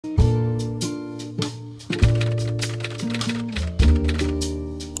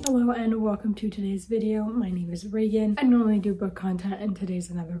Hello and welcome to today's video. My name is Reagan. I normally do book content and today's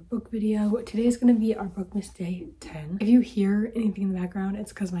another book video. Today's going to be our BOOKMAS day 10. If you hear anything in the background,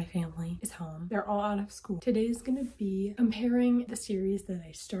 it's because my family is home. They're all out of school. Today's going to be comparing the series that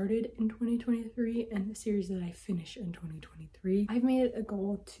I started in 2023 and the series that I finished in 2023. I've made it a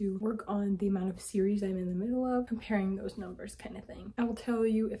goal to work on the amount of series I'm in the middle of, comparing those numbers kind of thing. I will tell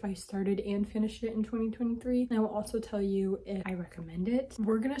you if I started and finished it in 2023, and I will also tell you if I recommend it.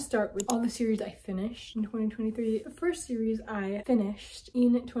 We're gonna start with all the series I finished in 2023. The first series I finished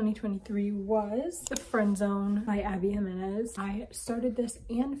in 2023 was The Friend Zone by Abby Jimenez. I started this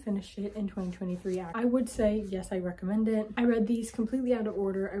and finished it in 2023. I would say, yes, I recommend it. I read these completely out of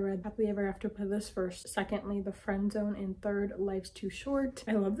order. I read Happily Ever After Playlist first, secondly, The Friend Zone, and third, Life's Too Short.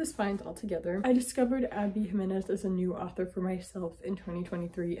 I love the spines altogether. I discovered Abby Jimenez as a new author for myself in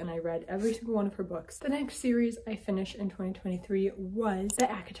 2023, and I read every single one of her books. The next series I finished in 2023 was the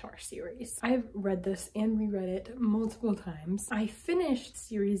ACOTAR series. I've read this and reread it multiple times. I finished the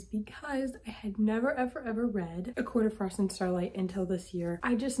series because I had never ever read A Court of Frost and Starlight until this year.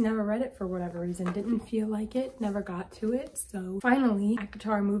 I just never read it for whatever reason, didn't feel like it, never got to it. So finally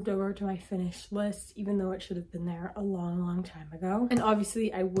ACOTAR moved over to my finished list, even though it should have been there a long time ago. And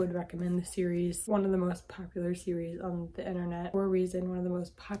obviously I would recommend the series, one of the most popular series on the internet for a reason, one of the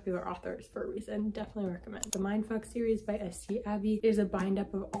most popular authors for a reason. Definitely recommend. The Mindfuck series by S.T. Abby is a bind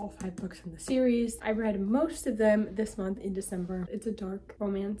up of all 5 books in the series. I read most of them this month in December. It's a dark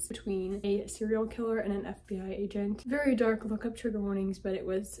romance between a serial killer and an FBI agent. Very dark, look up trigger warnings, but it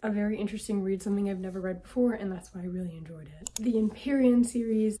was a very interesting read, something I've never read before, and that's why I really enjoyed it. The Empyrean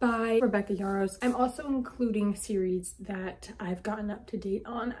series by Rebecca Yarros. I'm also including series that I've gotten up to date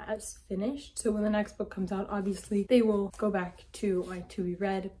on as finished, so when the next book comes out, obviously they will go back to my to be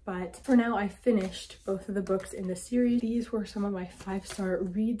read, but for now I finished both of the books in the series. These were some of my 5-star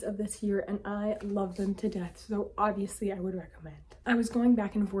reads of this year and I love them to death, so obviously I would recommend. I was going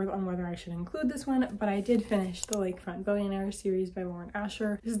back and forth on whether I should include this one, but I did finish the Lakefront Billionaire series by Lauren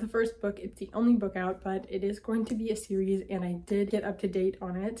Asher. This is the first book, it's the only book out, but it is going to be a series and I did get up to date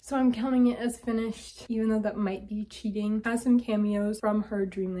on it, so I'm counting it as finished, even though that might be cheating. It has some cameos from her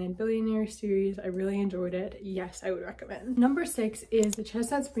Dreamland Billionaire series. I really enjoyed it. Yes, I would recommend. Number 6 is the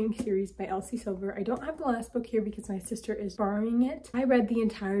Chestnut Spring series by Elsie Silver. I don't have the last book here because my sister is borrowing it. I read the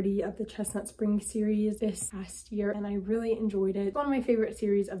entirety of the Chestnut Spring series this past year and I really enjoyed it. It's one of my favorite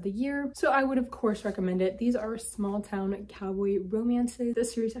series of the year, so I would of course recommend it. These are small town cowboy romances.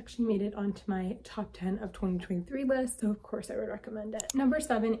 This series actually made it onto my top 10 of 2023 list, so of course I would recommend it. Number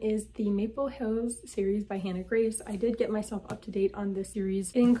 7 is the Maple Hills series by Hannah Grace. I did get myself up to date on this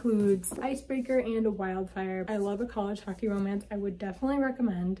series. It includes Icebreaker and Wildfire. I love a college hockey romance. I would definitely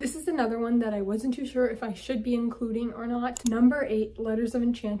recommend. This is another one that I wasn't too sure if I should be including or not. Number 8, Letters of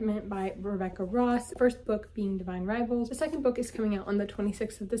Enchantment by Rebecca Ross. First book being Divine Rivals. The second book is coming out on the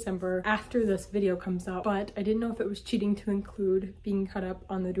 26th of December after this video comes out, but I didn't know if it was cheating to include being caught up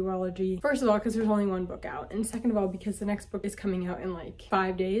on the duology. First of all, because there's only one book out, and second of all, because the next book is coming out in like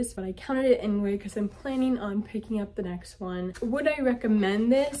 5 days, but I counted it anyway because I'm planning on picking up the next one. Would I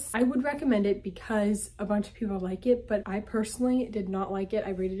recommend this? I would recommend it because a bunch of people like it, but I personally did not like it. I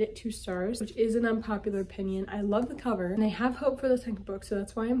rated it 2 stars, which is an unpopular opinion. I love the cover and I have hope for the second book, so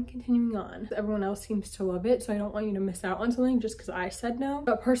that's why I'm continuing on. Everyone else seems to love it, so I don't want you to miss out on something just because I said no,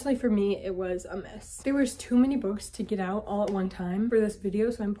 but personally for me it was a miss. There was too many books to get out all at one time for this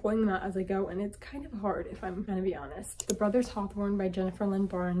video, so I'm pulling them out as I go and it's kind of hard if I'm gonna be honest. The Brothers Hawthorne by Jennifer Lynn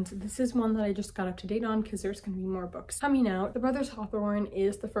Barnes. This is one that I just got up to date on because there's gonna be more books coming out. The Brothers Hawthorne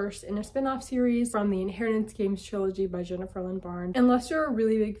is the first in a spin-off series from the Inheritance Games trilogy by Jennifer Lynn Barnes. Unless you're a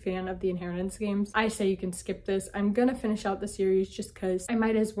really big fan of the Inheritance Games, I say you can skip this. I'm gonna finish out the series just because I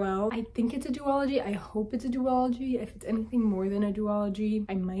might as well. I think it's a duology. I hope it's a duology. If it's anything more than a duology,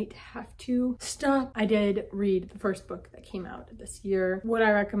 I might have to stop. I did read the first book that came out this year. Would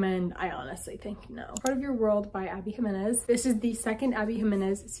I recommend? I honestly think no. Part of Your World by Abby Jimenez. This is the second Abby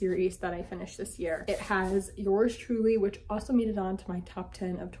Jimenez series that I finished this year. It has Yours Truly, which also made it onto my top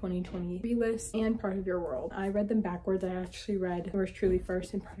 10 of 2023 list, and Part of Your World. I read them backwards. I actually read Yours Truly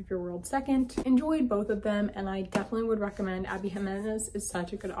first and Part of Your World second. Enjoyed both of them and I definitely would recommend. Abby Jimenez is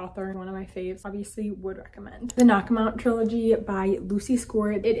such a good author, one of my faves. Obviously would recommend. The Knockabout trilogy by Lucy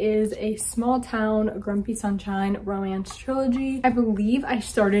Squirt. It is a small town Grumpy Sunshine romance trilogy. I believe I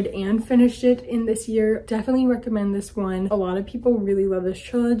started and finished it in this year. Definitely recommend this one. A lot of people really love this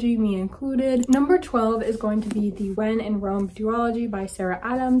trilogy, me included. Number 12 is going to be the When in Rome duology by Sarah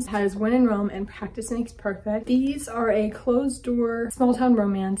Adams. It has When in Rome and Practice Makes Perfect. These are a closed door small town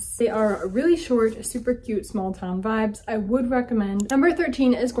romance. They are really short, super cute small town vibes. I would recommend. Number Number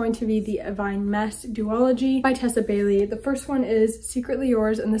 13 is going to be The Divine Mess duology by Tessa Bailey. The first one is Secretly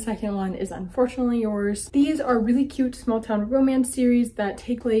Yours and the second one is Unfortunately Yours. These are really cute small town romance series that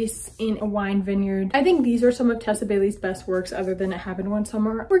take place in a wine vineyard. I think these are some of Tessa Bailey's best works other than It Happened One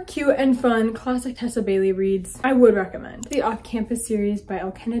Summer. We're cute and fun, classic Tessa Bailey reads. I would recommend. The Off-Campus series by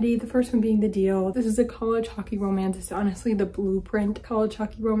Elle Kennedy, the first one being The Deal. This is a college hockey romance. It's honestly the blueprint college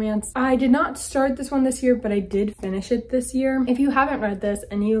hockey romance. I did not start this one this year, but I did finish it this year. If you haven't read this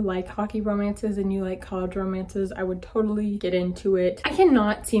and you like hockey romances and you like college romances, I would totally get into it. I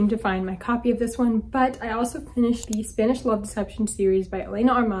cannot seem to find my copy of this one, but I also finished the Spanish Love Deception series by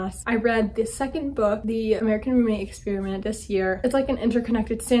Elena Armas. I read the second book, The American Roommate Experiment, this year. It's like an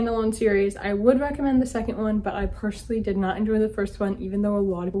interconnected standalone series. I would recommend the second one, but I personally did not enjoy the first one, even though a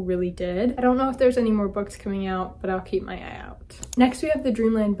lot of people really did. I don't know if there's any more books coming out, but I'll keep my eye out. Next, we have the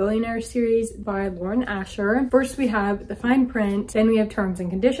Dreamland Billionaire series by Lauren Asher. First, we have The Fine Print, then we have Terms and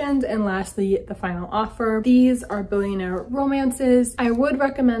Conditions, and lastly, The Final Offer. These are billionaire romances. I would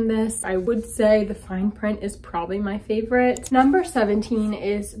recommend this. I would say The Fine Print is probably my favorite. Number 17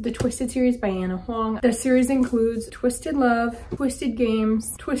 is the Twisted series by Anna Huang. The series includes Twisted Love, Twisted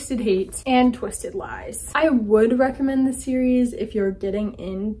Games, Twisted Hate, and Twisted Lies. I would recommend the series if you're getting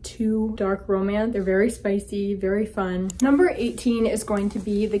into dark romance. They're very spicy, very fun. Number 18 is going to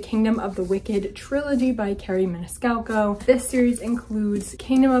be the Kingdom of the Wicked trilogy by Carrie Maniscalco. This series includes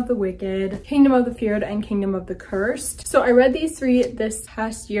Kingdom of the Wicked, Kingdom of the Feared, and Kingdom of the Cursed. So I read these three this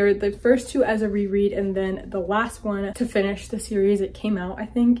past year, the first two as a reread, and then the last one to finish the series. It came out, I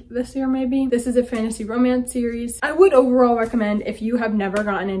think, this year maybe. This is a fantasy romance series. I would overall recommend, if you have never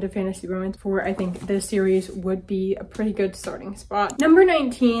gotten into fantasy romance before, I think this series would be a pretty good starting spot. Number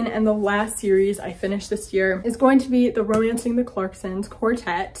 19, and the last series I finished this year, is going to be the Romancing the Clarksons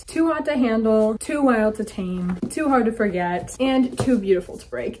Quartet. Too Hot to Handle, Too Wild to Tame, Too Hard to Forget, and Too Beautiful to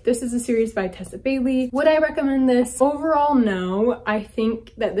Break. This is a series by Tessa Bailey. Would I recommend this? Overall, no. I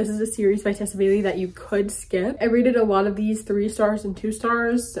think that this is a series by Tessa Bailey that you could skip. I rated a lot of these 3 stars and 2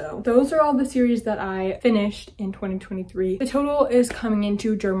 stars, so those are all the series that I finished in 2023. The total is coming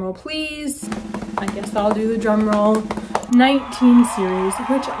into, drumroll please, I guess I'll do the drum roll, 19 series,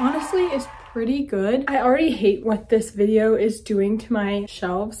 which honestly is pretty good. I already hate what this video is doing to my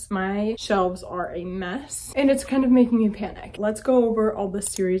shelves. My shelves are a mess and it's kind of making me panic. Let's go over all the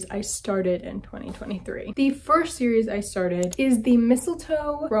series I started in 2023. The first series I started is the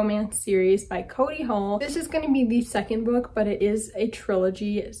Mistletoe Romance series by Cody Hall. This is going to be the second book, but it is a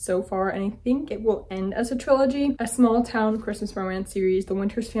trilogy so far, and I think it will end as a trilogy. A small town Christmas romance series. The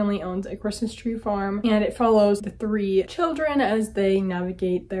Winters family owns a Christmas tree farm, and it follows the 3 children as they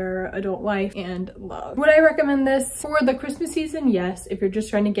navigate their adult life and love. Would I recommend this for the Christmas season? Yes, if you're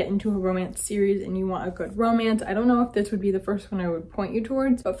just trying to get into a romance series and you want a good romance. I don't know if this would be the first one I would point you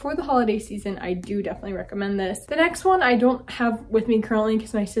towards, but for the holiday season, I do definitely recommend this. The next one I don't have with me currently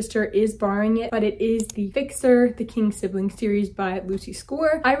because my sister is borrowing it, but it is the Fixer, the King Sibling series by Lucy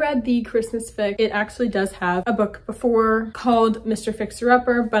Score. I read the Christmas fic. It actually does have a book before called Mr.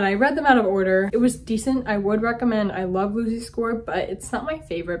 Fixer-Upper, but I read them out of order. It was decent. I would recommend. I love Lucy Score, but it's not my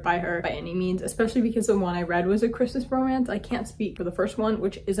favorite by her by any means, especially because the one I read was a Christmas romance. I can't speak for the first one,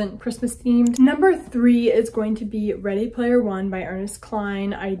 which isn't Christmas themed. Number 3 is going to be Ready Player One by Ernest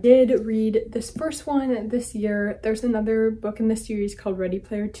Cline. I did read this first one this year. There's another book in this series called Ready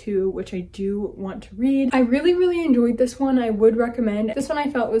Player 2, which I do want to read. I really enjoyed this one. I would recommend. This one I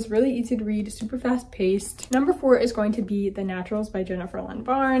felt was really easy to read, super fast paced. Number 4 is going to be The Naturals by Jennifer Lynn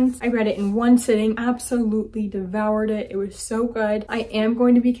Barnes. I read it in one sitting, absolutely devoured it. It was so good. I am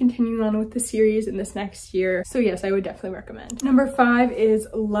going to be continuing on with the series in this next year, so yes, I would definitely recommend. Number 5 is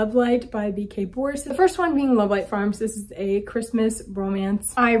Love Light by B.K. Boris. The first one being Love Light Farms. This is a Christmas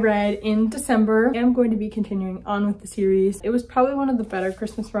romance I read in December. I am going to be continuing on with the series. It was probably one of the better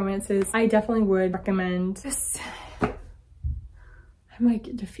Christmas romances. I definitely would recommend this. I might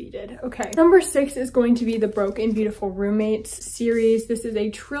get defeated. Okay. Number 6 is going to be the Broken Beautiful Roommates series. This is a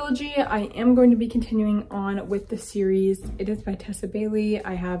trilogy. I am going to be continuing on with the series. It is by Tessa Bailey.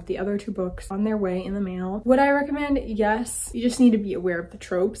 I have the other 2 books on their way in the mail. Would I recommend? Yes. You just need to be aware of the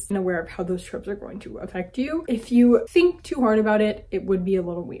tropes and aware of how those tropes are going to affect you. If you think too hard about it, it would be a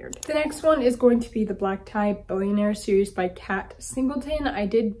little weird. The next one is going to be the Black Tie Billionaire series by Kat Singleton. I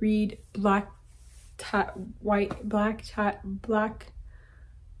did read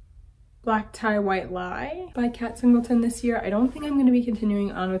Black Tie, White Lie by Kat Singleton this year. I don't think I'm going to be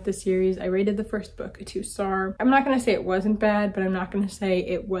continuing on with the series. I rated the first book a 2-star. I'm not going to say it wasn't bad, but I'm not going to say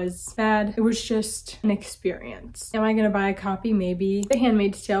it was bad. It was just an experience. Am I going to buy a copy? Maybe. The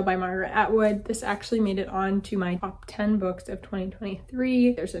Handmaid's Tale by Margaret Atwood. This actually made it on to my top 10 books of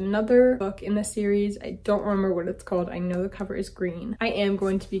 2023. There's another book in the series. I don't remember what it's called. I know the cover is green. I am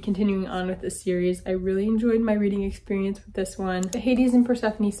going to be continuing on with this series. I really enjoyed my reading experience with this one. The Hades and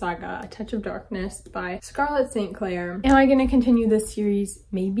Persephone Saga, A Touch of Darkness by Scarlett St. Clair. Am I going to continue this series?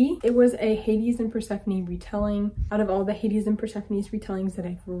 Maybe. It was a Hades and Persephone retelling. Out of all the Hades and Persephone's retellings that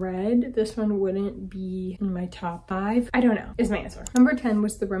I've read, this one wouldn't be in my top 5. I don't know, is my answer. Number 10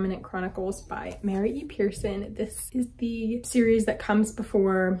 was The Remnant Chronicles by Mary E. Pearson. This is the series that comes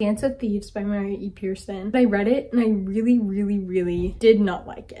before Dance of Thieves by Mary E. Pearson. I read it and I really did not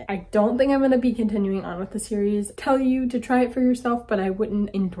like it. I don't think I'm going to be continuing on with the series. Tell you to try it for yourself, but I wouldn't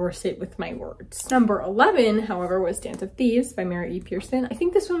endorse it with my words. Number 11, however, was Dance of Thieves by Mary E. Pearson. I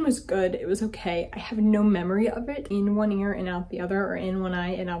think this one was good. It was okay. I have no memory of it in one ear and out the other, or in one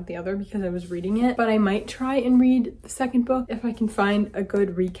eye and out the other, because I was reading it, but I might try and read the second book if I can find a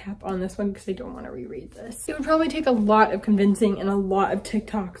good recap on this one, because I don't want to reread this. It would probably take a lot of convincing and a lot of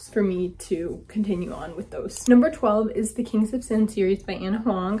TikToks for me to continue on with those. Number 12 is the Kings of Sin series by Anna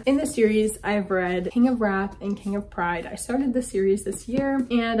Huang. In this series, I've read King of Wrath and King of Pride. I started the series this year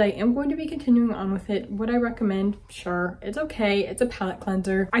and I am going to be continuing on with it. Would I recommend? Sure. It's okay. It's a palate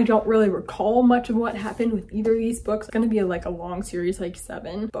cleanser. I don't really recall much of what happened with either of these books. It's going to be like a long series, like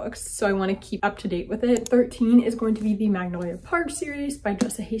 7 books, so I want to keep up to date with it. 13 is going to be the Magnolia Park series by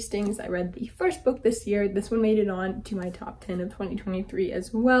Jessa Hastings. I read the first book this year. This one made it on to my top 10 of 2023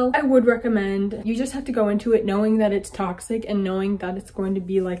 as well. I would recommend. You just have to go into it knowing that it's toxic and knowing that it's going to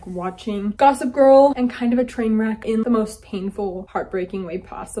be like watching Gossip Girl and kind of a train wreck in the most painful, heartbreaking way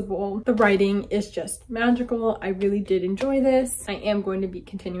possible. The writing is just magical. I really did enjoy this. I am going to be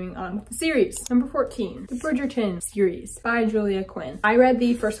continuing on with the series. Number 14, the Bridgerton series by Julia Quinn. I read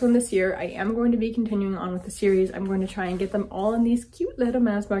the first one this year. I am going to be continuing on with the series. I'm going to try and get them all in these cute little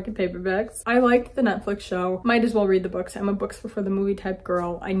mass market paperbacks. I liked the Netflix show. Might as well read the books. I'm a books before the movie type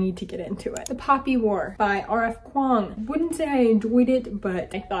girl. I need to get into it. The Poppy War by R.F. Kuang. Wouldn't say I enjoyed it,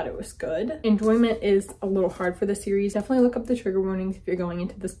 but I thought it was good. Enjoyment is a little hard for the series. Definitely look up the trigger warnings if you're going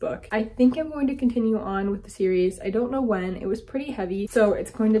into this book. I think I'm going to continue on with the series. I don't know when. It was pretty heavy, so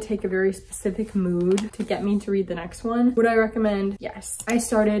it's going to take a very specific mood to get me to read the next one. Would I recommend? Yes. I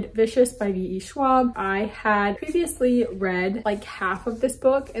started Vicious by V.E. Schwab. I had previously read like half of this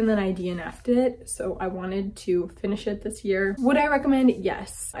book and then I DNF'd it, so I wanted to finish it this year. Would I recommend?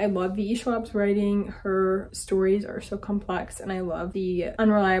 Yes. I love V.E. Schwab's writing. Her stories are so complex and I love the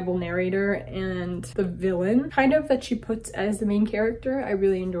unreliable narrator and the villain kind of that she puts as the main character. I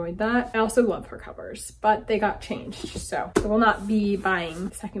really enjoyed that. I also love her covers, but they got changed, so I will not be buying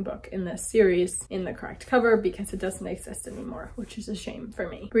the second book in this series in the correct cover because it doesn't exist anymore, which is a shame for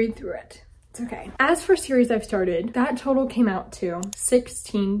me. Read through it. It's okay. As for series I've started, that total came out to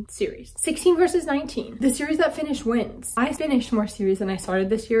 16 series. 16 versus 19. The series that finished wins. I finished more series than I started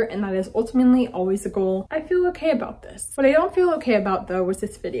this year, and that is ultimately always the goal. I feel okay about this. What I don't feel okay about though was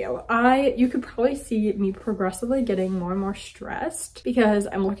this video. You could probably see me progressively getting more and more stressed because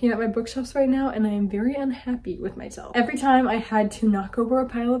I'm looking at my bookshelves right now and I am very unhappy with myself. Every time I had to knock over a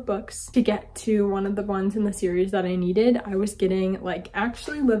pile of books to get to one of the ones in the series that I needed, I was getting like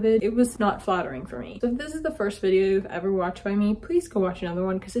actually livid. It was not flattering for me. So if this is the first video you've ever watched by me, please go watch another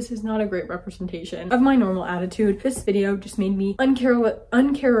one because this is not a great representation of my normal attitude. This video just made me I'm gonna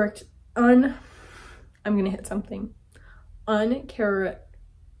hit something.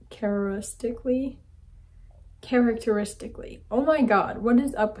 Characteristically. Oh my god, what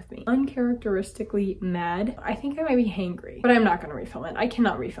is up with me? Uncharacteristically mad. I think I might be hangry, but I'm not gonna refilm it. I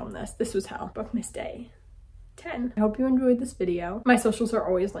cannot refilm this. This was hell. BOOKMAS Day 10. I hope you enjoyed this video. My socials are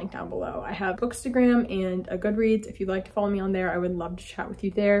always linked down below. I have Bookstagram and a Goodreads. If you'd like to follow me on there, I would love to chat with you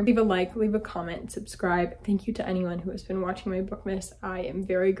there. Leave a like, leave a comment, subscribe. Thank you to anyone who has been watching my Bookmas. I am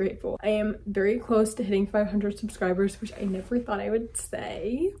very grateful. I am very close to hitting 500 subscribers, which I never thought I would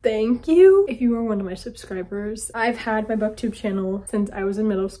say. Thank you if you are one of my subscribers. I've had my booktube channel since I was in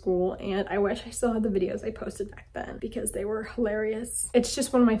middle school, and I wish I still had the videos I posted back then because they were hilarious. It's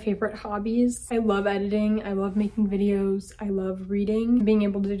just one of my favorite hobbies. I love editing. I love making videos. I love reading. Being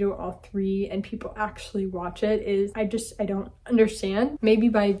able to do all 3 and people actually watch it is, I don't understand. Maybe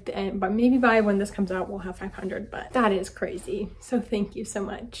by the end, but maybe by when this comes out, we'll have 500, but that is crazy. So thank you so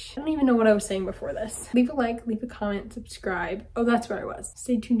much. I don't even know what I was saying before this. Leave a like, leave a comment, subscribe. Oh, that's where I was.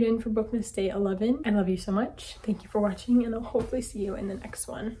 Stay tuned in for BOOKMAS Day 11. I love you so much. Thank you for watching, and I'll hopefully see you in the next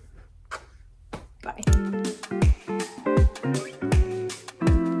one.